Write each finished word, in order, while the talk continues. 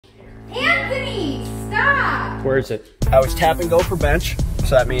Where is it? I was tap and go for bench.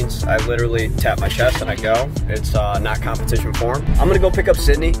 So that means I literally tap my chest and I go. It's not competition form. I'm gonna go pick up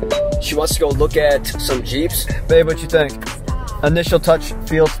Sydney. She wants to go look at some Jeeps. Babe, what you think? Initial touch,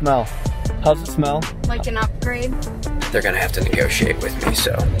 feel, smell. How's it smell? Like an upgrade. They're gonna have to negotiate with me,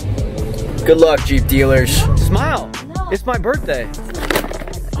 so. Good luck, Jeep dealers. Smile, it's my birthday.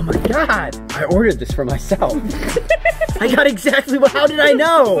 Oh my God, I ordered this for myself. I got exactly what, how did I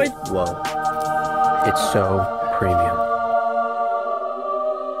know? Whoa, it's so premium.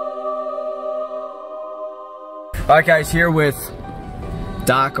 All right guys, here with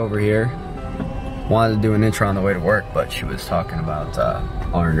Doc over here. Wanted to do an intro on the way to work, but she was talking about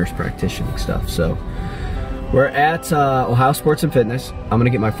our nurse practitioner stuff. So we're at Ohio Sports and Fitness. I'm gonna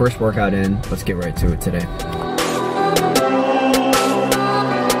get my first workout in. Let's get right to it today.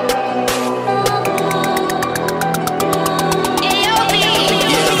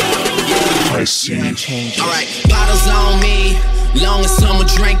 I see. Alright, bottles on me, long as someone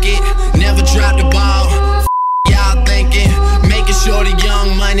drink it. Never drop the ball. Y'all thinking, making sure the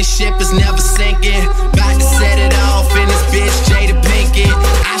young money ship is never sinking. About to set it off in this bitch Jada Pinkett.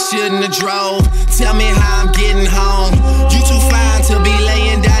 I shouldn't have drove. Tell me how I'm getting home. You too fine to be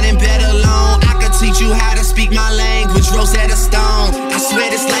laying down in bed alone. I could teach you how to speak my language, Rosetta Stone. I swear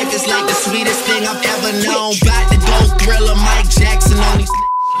this life is like the sweetest thing I've ever known. About to go Thriller, Mike Jackson on these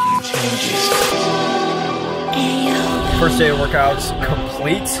First day of workouts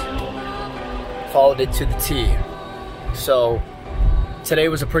complete. Followed it to the T. So today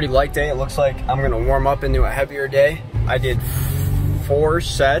was a pretty light day. It looks like I'm gonna warm up into a heavier day. I did 4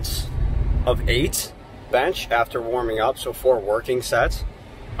 sets of 8 bench after warming up, so 4 working sets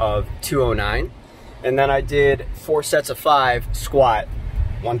of 209. And then I did 4 sets of 5 squat,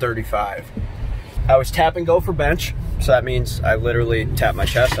 135. I was tap and go for bench. So that means I literally tap my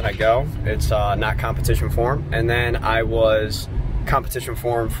chest and I go. It's not competition form. And then I was competition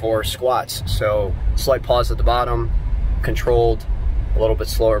form for squats. So slight pause at the bottom, controlled, a little bit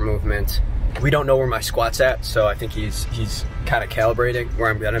slower movement. We don't know where my squat's at, so I think he's kind of calibrating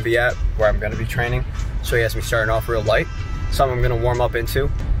where I'm gonna be at, where I'm gonna be training. So he has me starting off real light. Some I'm gonna warm up into.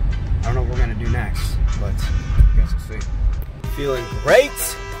 I don't know what we're gonna do next, but you guys will see. Feeling great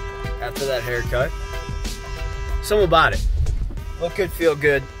after that haircut. Something about it. Look good, feel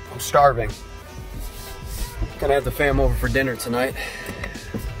good. I'm starving. Gonna have the fam over for dinner tonight.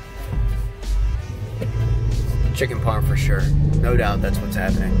 Chicken parm for sure. No doubt that's what's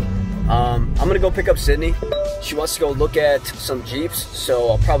happening. I'm gonna go pick up Sydney. She wants to go look at some Jeeps, so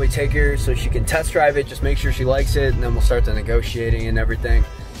I'll probably take her so she can test drive it, just make sure she likes it, and then we'll start the negotiating and everything.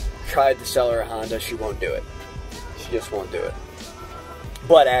 Tried to sell her a Honda, she won't do it. She just won't do it.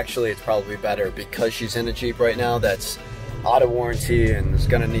 But actually, it's probably better because she's in a Jeep right now that's out of warranty and is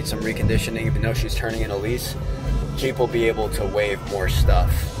gonna need some reconditioning, even though she's turning in a lease. Jeep will be able to waive more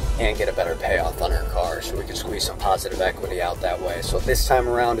stuff and get a better payoff on her car, so we can squeeze some positive equity out that way. So this time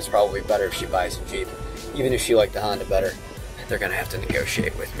around, it's probably better if she buys a Jeep. Even if she liked the Honda better, they're gonna have to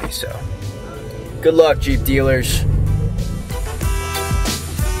negotiate with me, so. Good luck, Jeep dealers.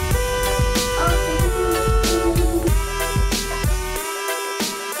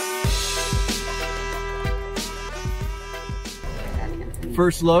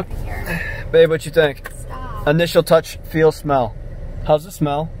 First look, babe, what you think? Stop. Initial touch, feel, smell. How's it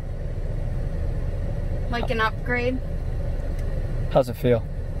smell? Like an upgrade. How's it feel?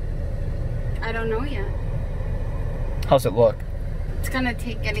 I don't know yet. How's it look? It's gonna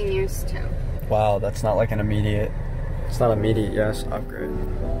take getting used to. Wow, that's not like an immediate, it's not immediate, yes, upgrade.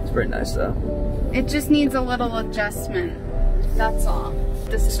 It's pretty nice though. It just needs a little adjustment. That's all.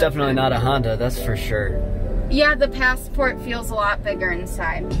 It's definitely not a Honda, that's for sure. Yeah, the Passport feels a lot bigger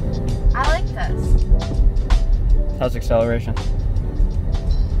inside. I like this. How's acceleration?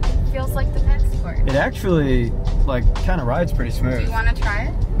 Feels like the Passport. It actually, like, kind of rides pretty smooth. Do you want to try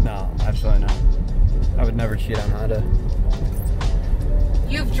it? No, absolutely not. I would never cheat on Honda.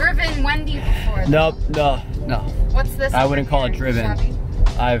 You've driven Wendy before. Nope, no. What's this? I wouldn't call it driven. Chevy?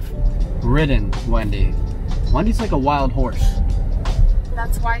 I've ridden Wendy. Wendy's like a wild horse.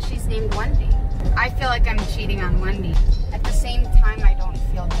 That's why she's named Wendy. I feel like I'm cheating on Wendy. At the same time, I don't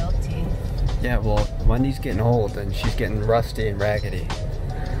feel guilty. Yeah, well, Wendy's getting old and she's getting rusty and raggedy.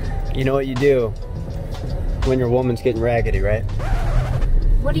 You know what you do when your woman's getting raggedy, right?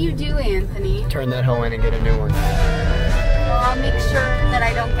 What do you do, Anthony? Turn that hoe in and get a new one. Well, I'll make sure that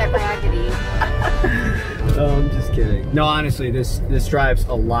I don't get raggedy. Oh, I'm just kidding. No, honestly, this drives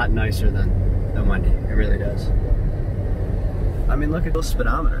a lot nicer than Wendy. It really does. I mean, look at the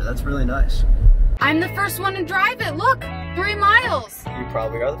speedometer. That's really nice. I'm the first one to drive it. Look, 3 miles. You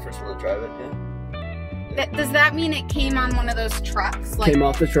probably are the first one to drive it, yeah. Does that mean it came on one of those trucks? Like, came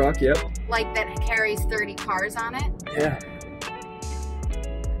off the truck, yep. Like that carries 30 cars on it? Yeah.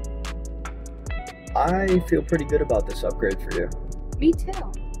 I feel pretty good about this upgrade for you. Me too.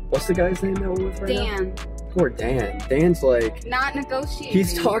 What's the guy's name that we're with right now? Dan. Poor Dan. Dan's like... Not negotiating.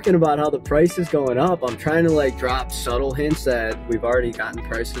 He's talking about how the price is going up. I'm trying to like drop subtle hints that we've already gotten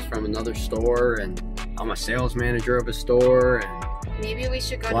prices from another store and I'm a sales manager of a store and maybe we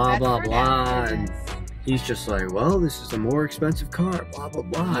should go blah, to blah, Bedford blah. after And this. he's just like, well, this is a more expensive car, blah, blah,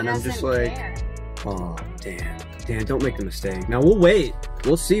 blah. He And I'm just doesn't like, care. oh, Dan, don't make the mistake. Now we'll wait.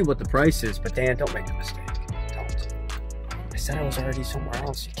 We'll see what the price is, but Dan, don't make the mistake. Don't. I said I was already somewhere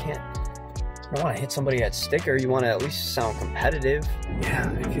else. You can't. You don't want to hit somebody at sticker. You want to at least sound competitive.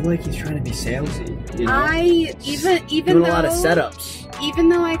 Yeah, I feel like he's trying to be salesy. You know? Even doing though, a lot of setups. Even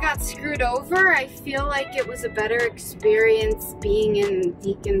though I got screwed over, I feel like it was a better experience being in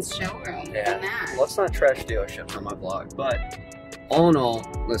Deacon's showroom than that. Let's not trash dealerships on my blog, but all in all,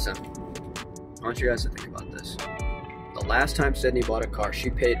 listen, I want you guys to think about this. The last time Sydney bought a car, she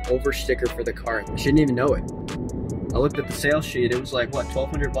paid over sticker for the car. She didn't even know it. I looked at the sales sheet. It was like, what,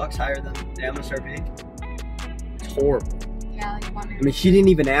 1,200 bucks higher than the MSRP? It's horrible. Yeah, like I mean, she didn't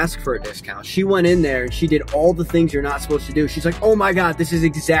even ask for a discount. She went in there and she did all the things you're not supposed to do. She's like, oh my God, this is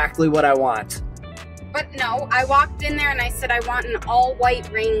exactly what I want. But no, I walked in there and I said I want an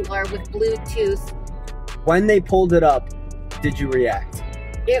all-white Wrangler with Bluetooth. When they pulled it up, did you react?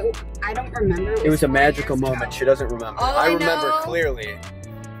 I don't remember. It was a 4 magical years moment. ago. She doesn't remember. All I I remember know- clearly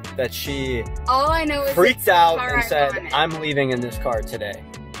that she All I know is freaked it's the out car and I said, wanted. I'm leaving in this car today.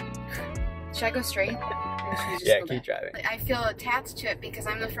 Should I go straight? Or should I just Yeah, go keep back? driving. I feel attached to it because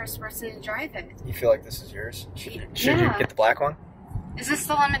I'm the first person to drive it. You feel like this is yours? Should you Yeah. get the black one? Is this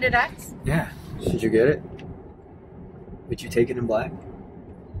the limited X? Yeah. Should you get it? Would you take it in black?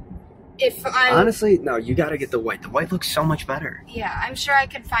 If I Honestly, no, you gotta get the white. The white looks so much better. yeah, I'm sure I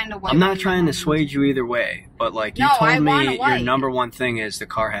could find a white. I'm not one. trying to sway you either way, but like you No, I told want a me, your white. number one thing is the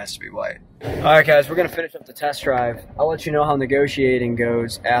car has to be white. All right, guys, we're gonna finish up the test drive. I'll let you know how negotiating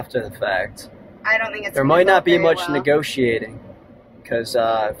goes after the fact. I don't think it's. There gonna might go not be very much well. negotiating, because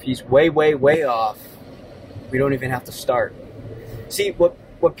if he's way, way, way off, we don't even have to start. See,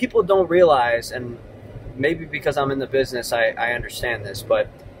 what people don't realize, and maybe because I'm in the business, I understand this, but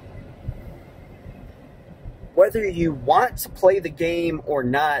whether you want to play the game or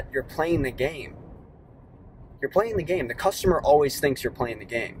not, you're playing the game. You're playing the game. The customer always thinks you're playing the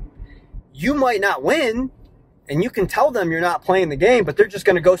game. You might not win, and you can tell them you're not playing the game, but they're just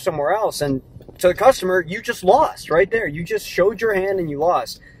going to go somewhere else. And to the customer, you just lost right there. You just showed your hand and you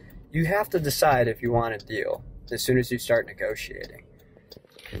lost. You have to decide if you want a deal as soon as you start negotiating.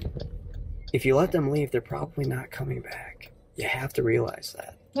 If you let them leave, they're probably not coming back. You have to realize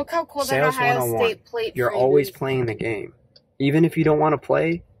that. Look how cool that Sales Ohio 101. State plate. You're frame always is. playing the game. Even if you don't want to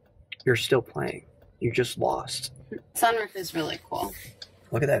play, you're still playing. You just lost. Sunroof is really cool.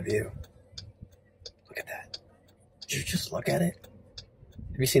 Look at that view. Look at that. Did you just look at it?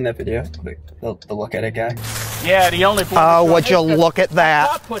 Have you seen that video? The look at it guy? Yeah, the only. Would you look at that?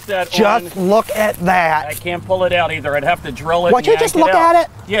 I'll put that Just on. look at I that. can't pull it out either. I'd have to drill it. Would and you yank just look out. at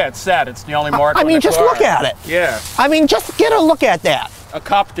it? Yeah, it's sad. It's the only mark. I on mean, the just car. look at it. Yeah, I mean, just get a look at that. a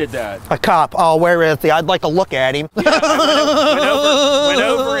cop did that. A cop. Oh, where is he? I'd like to look at him. Went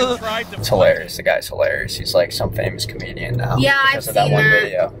over and tried to. It's hilarious. The guy's hilarious. He's like some famous comedian now. Yeah, because I've of that seen one that.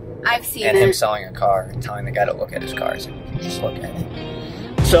 video. I've seen And him it. selling a car and telling the guy to look at his cars and just look at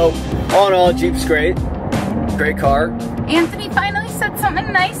it. So, all in all, Jeep's great. Great car. Anthony finally said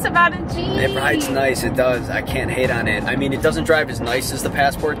something nice about a Jeep. It rides nice, it does. I can't hate on it. I mean, it doesn't drive as nice as the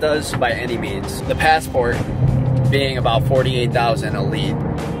Passport does by any means. The Passport, being about 48,000 elite,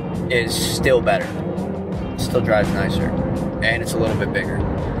 is still better. Still drives nicer. And it's a little bit bigger.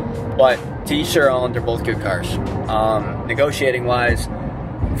 But to each their own, they're both good cars. Negotiating wise,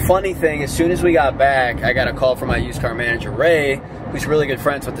 funny thing, as soon as we got back, I got a call from my used car manager, Ray, who's really good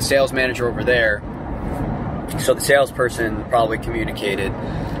friends with the sales manager over there. So the salesperson probably communicated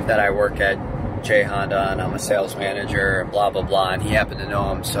that I work at J Honda and I'm a sales manager and blah, blah, blah, and he happened to know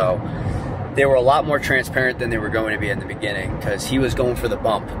him. So they were a lot more transparent than they were going to be in the beginning because he was going for the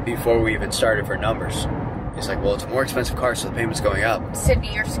bump before we even started for numbers. He's like, well, it's a more expensive car, so the payment's going up.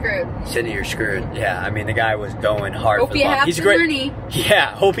 Sydney, you're screwed. Sydney, you're screwed. Yeah, I mean, the guy was going hard Hope for the you bump. have He's the great. money.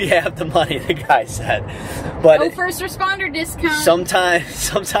 Yeah, hope you have the money, the guy said. But No first responder discount.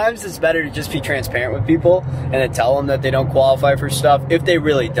 sometimes it's better to just be transparent with people and then tell them that they don't qualify for stuff if they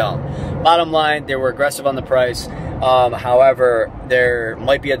really don't. Bottom line, they were aggressive on the price. However, there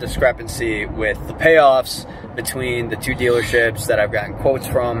might be a discrepancy with the payoffs between the two dealerships that I've gotten quotes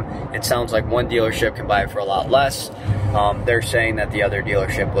from. It sounds like one dealership can buy it for a lot less. They're saying that the other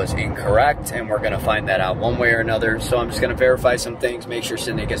dealership was incorrect, and we're gonna find that out one way or another. So I'm just gonna verify some things, make sure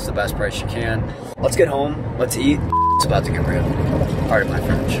Sydney gets the best price she can. Let's get home, let's eat. It's about to get real. Pardon my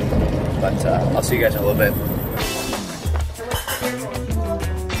French. But I'll see you guys in a little bit.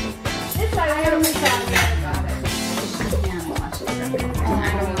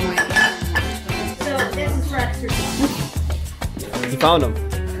 You found them. I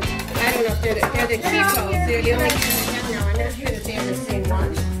don't know if they're the cheapos. They're the only no, I'm not sure that they're the same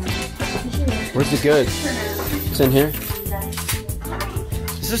one. Where's the goods? It's in here.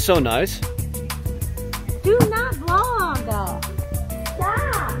 This is so nice. Do not vlog.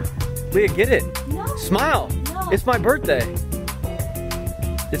 Stop. Leah, get it. No. Smile. No. It's my birthday.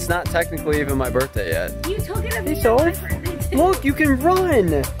 It's not technically even my birthday yet. You took it a bit. So, look, you can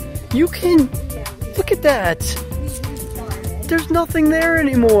run. You can. Look at that. There's nothing there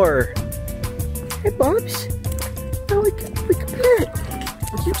anymore. Hey, Bubs. No, we can fit.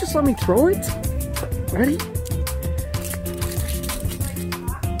 Would you just let me throw it? Ready?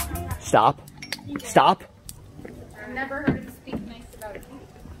 Stop. Stop. I've never heard him speak nice about it.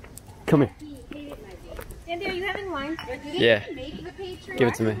 Come here. Andy, are you having wine? Yeah. Make the Patriot Give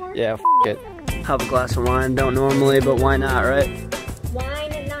it to me. Yeah, f it. Have a glass of wine. Don't normally, but why not, right?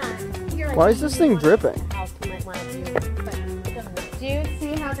 Wine and not. Why is this thing dripping? Do you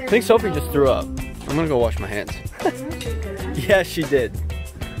see how they're I think Sophie just threw up. I'm gonna go wash my hands. Yeah, she did.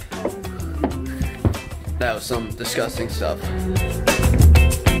 That was some disgusting stuff.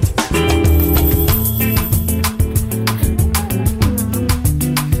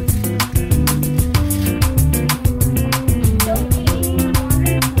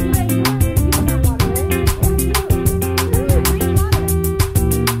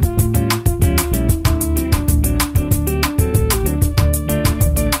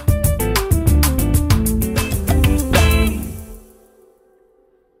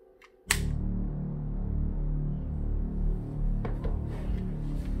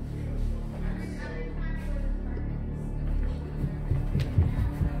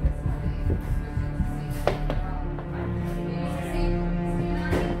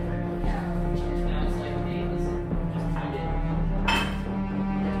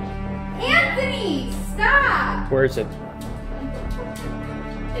 Anthony, stop! Where is it?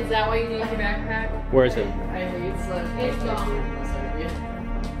 Is that why you need your backpack? Where is it? I read it's gone.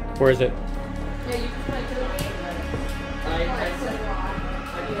 Where is it? Yeah, you can like it.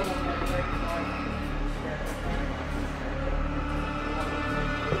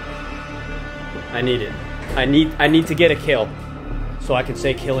 I need it. I need to get a kill, so I can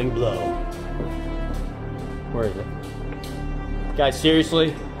say killing blow. Where is it? Guys,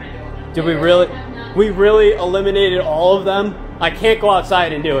 seriously? Did we really? We really eliminated all of them? I can't go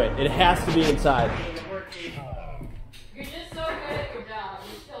outside and do it. It has to be inside. You're just so good at your job.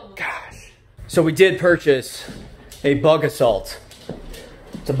 You killed them. Gosh. So we did purchase a bug assault.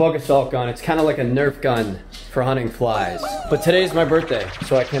 It's a bug assault gun. It's kind of like a Nerf gun for hunting flies. But today's my birthday,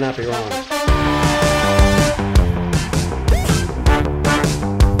 so I cannot be wrong.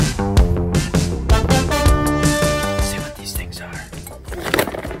 See what these things are.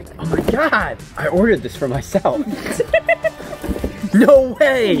 Oh my God, I ordered this for myself. No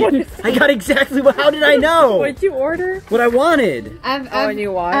way! I got exactly what, how did I know? What'd you order? What I wanted. A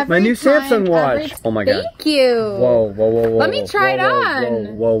new watch? My new Samsung watch. Oh my God. Thank you. Whoa, whoa, whoa, whoa. Let me try it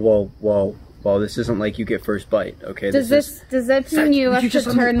on. Whoa, whoa, whoa, whoa. This isn't like you get first bite, okay? Does that mean you have to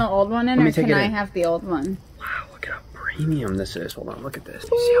just turn the old one in, let me or take can it I in. have the old one? Wow, look at how premium this is. Hold on, look at this.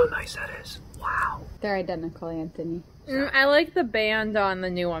 You see how nice that is? Wow. They're identical, Anthony. I like the band on the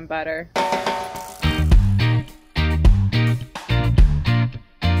new one better.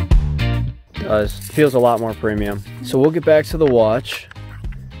 Does. Feels a lot more premium. So we'll get back to the watch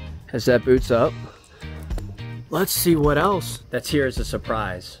as that boots up. Let's see what else that's here as a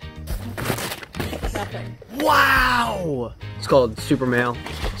surprise. Nothing. Wow! It's called Super Male.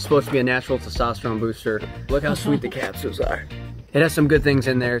 It's supposed to be a natural testosterone booster. Look how sweet the capsules are. It has some good things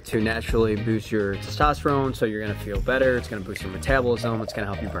in there to naturally boost your testosterone, so you're gonna feel better. It's gonna boost your metabolism. It's gonna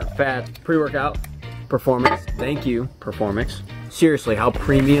help you burn fat. Pre-workout, Performance. Thank you, Performance. Seriously, how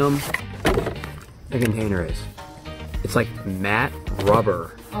premium the container is. It's like matte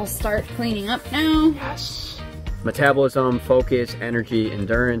rubber. I'll start cleaning up now. Yes. Metabolism, focus, energy,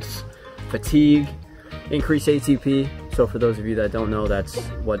 endurance, fatigue, increase ATP. So for those of you that don't know, that's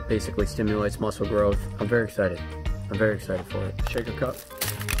what basically stimulates muscle growth. I'm very excited. I'm very excited for it. Shaker cup.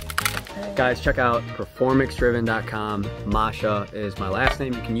 Guys, check out performixdriven.com. Mascia is my last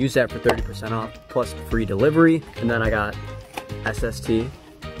name. You can use that for 30% off plus free delivery. And then I got SST.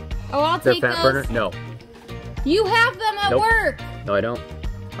 Oh, I'll Their take fat those. burner. No. You have them at Nope. work. No, I don't.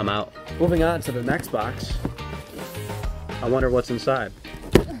 I'm out. Moving on to the next box. I wonder what's inside.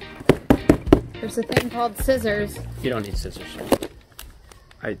 There's a thing called scissors. You don't need scissors.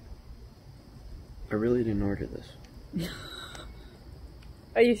 I really didn't order this.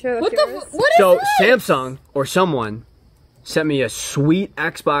 Are you sure that's What yours? the? What is So this? Samsung or someone sent me a sweet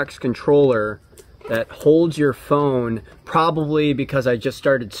Xbox controller that holds your phone, probably because I just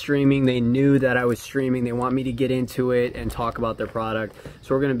started streaming. They knew that I was streaming. They want me to get into it and talk about their product.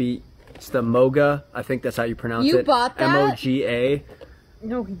 So we're gonna be, it's the Moga, I think that's how you pronounce it. You bought that? M-O-G-A,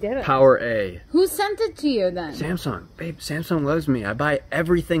 No, he didn't. Power A. Who sent it to you then? Samsung, babe, Samsung loves me. I buy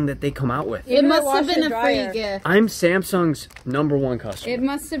everything that they come out with. It must have washer been a dryer. free gift. I'm Samsung's #1 customer. It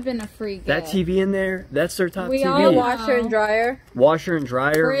must have been a free gift. That TV in there, that's their top We TV. all washer and dryer Washer and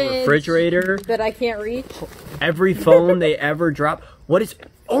dryer, Fridge. refrigerator, that I can't reach. every phone they ever drop. What is,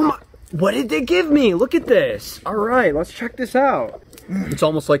 oh my, what did they give me? Look at this. All right, let's check this out. It's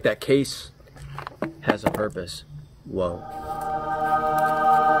almost like that case has a purpose. Whoa.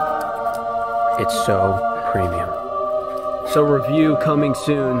 It's so premium. So review coming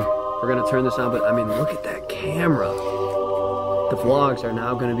soon. We're gonna turn this on, but I mean, look at that camera. The vlogs are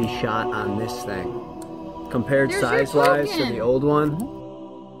now gonna be shot on this thing. Compared There's your size-wise to token. the old one.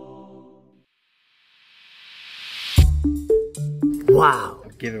 Wow.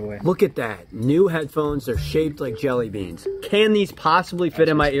 Give it away. Look at that. New headphones, they're shaped like jelly beans. Can these possibly fit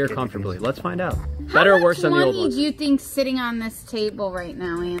in my ear comfortably? Let's find out. Better or worse than the old How much money ones? do you think sitting on this table right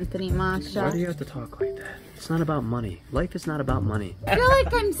now, Anthony Mascia? Why do you have to talk like that? It's not about money. Life is not about money. I feel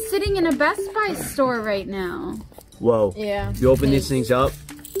like I'm sitting in a Best Buy store right now. Whoa. Yeah. You open these things up.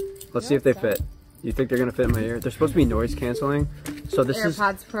 Let's see if they fit. You think they're gonna fit in my ear? They're supposed to be noise canceling. So this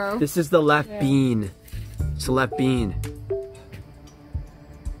AirPods Pro. This is the left bean. It's the left bean.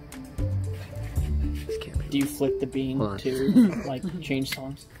 This can't be. Do you flip the bean Hold on. to like change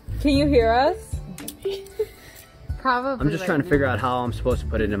songs? Can you hear us? Probably. I'm just trying to figure out how I'm supposed to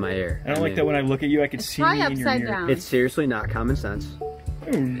put it in my ear. I don't like that when I look at you, I can see probably me in your upside mirror. down. It's seriously not common sense.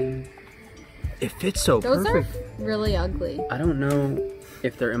 It fits so Those perfect. are really ugly. I don't know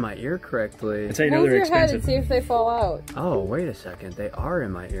if they're in my ear correctly. That's how you know Move they're your head and expensive. see if they fall out. Oh, wait a second. They are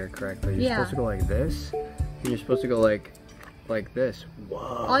in my ear correctly. You're Yeah. supposed to go like this, and you're supposed to go like this. Whoa.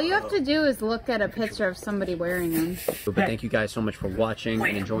 All you have to do is look at a picture of somebody wearing them. But thank you guys so much for watching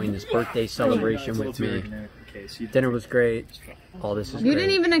and enjoying this birthday celebration with me. Dinner was great. All this is You great.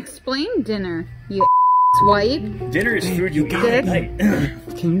 didn't even explain dinner, you wipe. Dinner is food you eat got at it.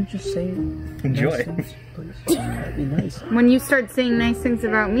 night. Can you just say Enjoy. please? That'd be nice. When you start saying nice things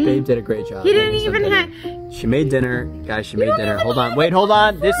about me. Babe did a great job. He didn't Like I said, even dinner. have. She made dinner. Guys, she made dinner. Hold on. Wait, hold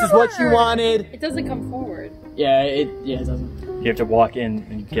on. This is what you wanted. It doesn't come forward. Yeah, it doesn't. You have to walk in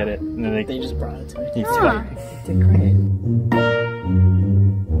and get it, and then They just brought it to me. you Huh. Did great.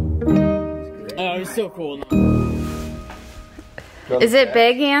 Oh, it's so cool. Is it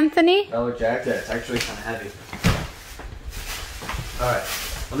big, Anthony? Leather jacket. It's actually kind of heavy. All right.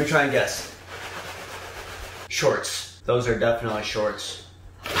 Let me try and guess. Shorts. Those are definitely shorts.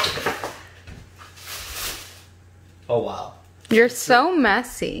 Oh wow. You're so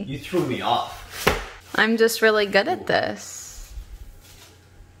messy. You threw me off. I'm just really good at this.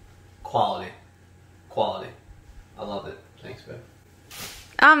 Quality. Quality. I love it. Thanks, babe.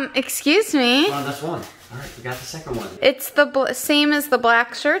 Excuse me. Come on, that's one. All right, we got the second one. It's the same as the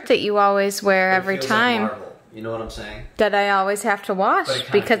black shirt that you always wear It every feels time. like marble. You know what I'm saying? That I always have to wash But it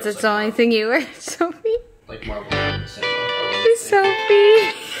kinda because feels it's like the only marble. thing you wear. Sophie. Like marble. In the same way. I love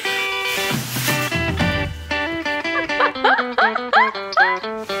it. Sophie.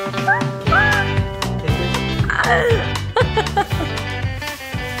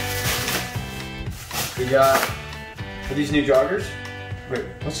 We got. Are these new joggers? Wait,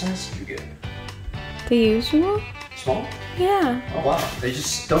 what size did you get? The usual? Small? Yeah. Oh wow. They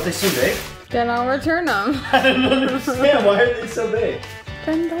just don't they seem big? Then I'll return them. I don't understand. Why are they so big?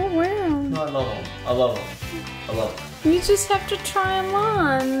 Then don't wear them. No, I love them. I love them. I love them. You just have to try them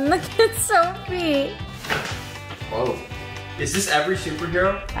on. Look at Sophie. Whoa. Is this every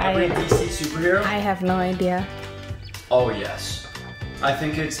superhero? Every DC superhero? I have no idea. Oh yes. I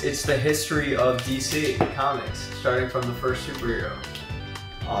think it's the history of DC comics, starting from the first superhero.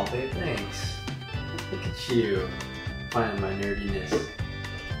 Oh babe, thanks. Look at you. Finding my nerdiness.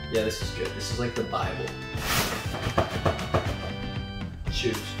 Yeah, this is good. This is like the Bible.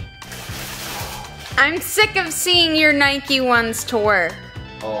 Shoes. I'm sick of seeing your Nike ones to work.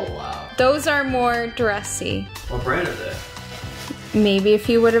 Oh, wow. Those are more dressy. What brand are they? Maybe if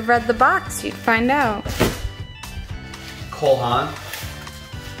you would have read the box, you'd find out. Cole Haan?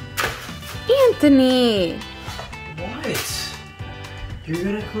 Anthony! What? You're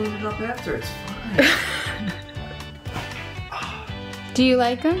gonna clean it up after, it's fine. Do you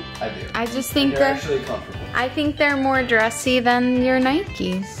like them? I do. I just think they're actually comfortable. I think they're more dressy than your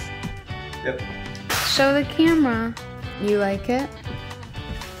Nikes. Yep. Show the camera. You like it?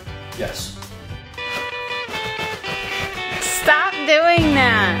 Yes. Stop doing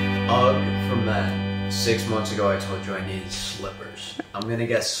that. From that 6 months ago I told you I needed slippers. I'm gonna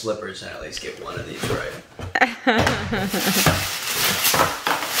get slippers and at least get one of these right.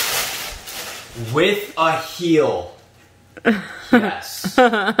 With a heel. Yes.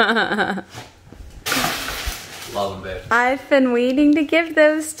 Love them, babe. I've been waiting to give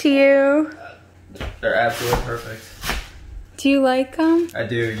those to you. They're absolutely perfect. Do you like them? I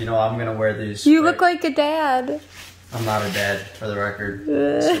do. You know, I'm gonna wear these. You look like a dad. I'm not a dad, for the record.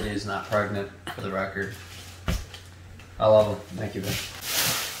 Cindy is not pregnant, for the record. I love them. Thank you, babe.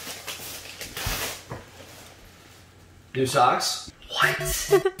 New socks?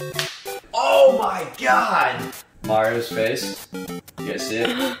 What? Oh my god! Mario's face. You guys see it?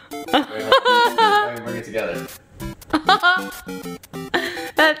 Wait, bring it together.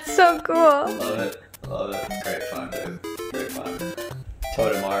 That's so cool. Love it. Love it. Great fun, dude. Great fun.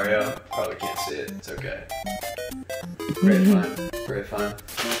 Toad and Mario. Probably can't see it. It's okay. Great fun. Great fun.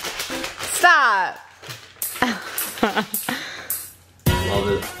 Stop. Love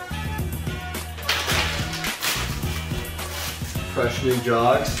it. Fresh new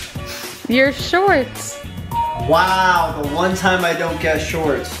jogs. Your shorts. Wow, the one time I don't get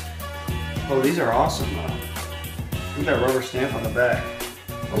shorts. Oh, these are awesome though. Look at that rubber stamp on the back.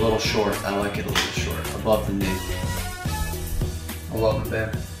 A little short. I like it a little short. Above the knee. I love it,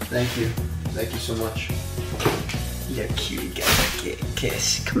 babe. Thank you. Thank you so much. You're cute. You gotta get a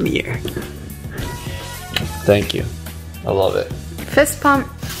kiss. Come here. Thank you. I love it. Fist pump.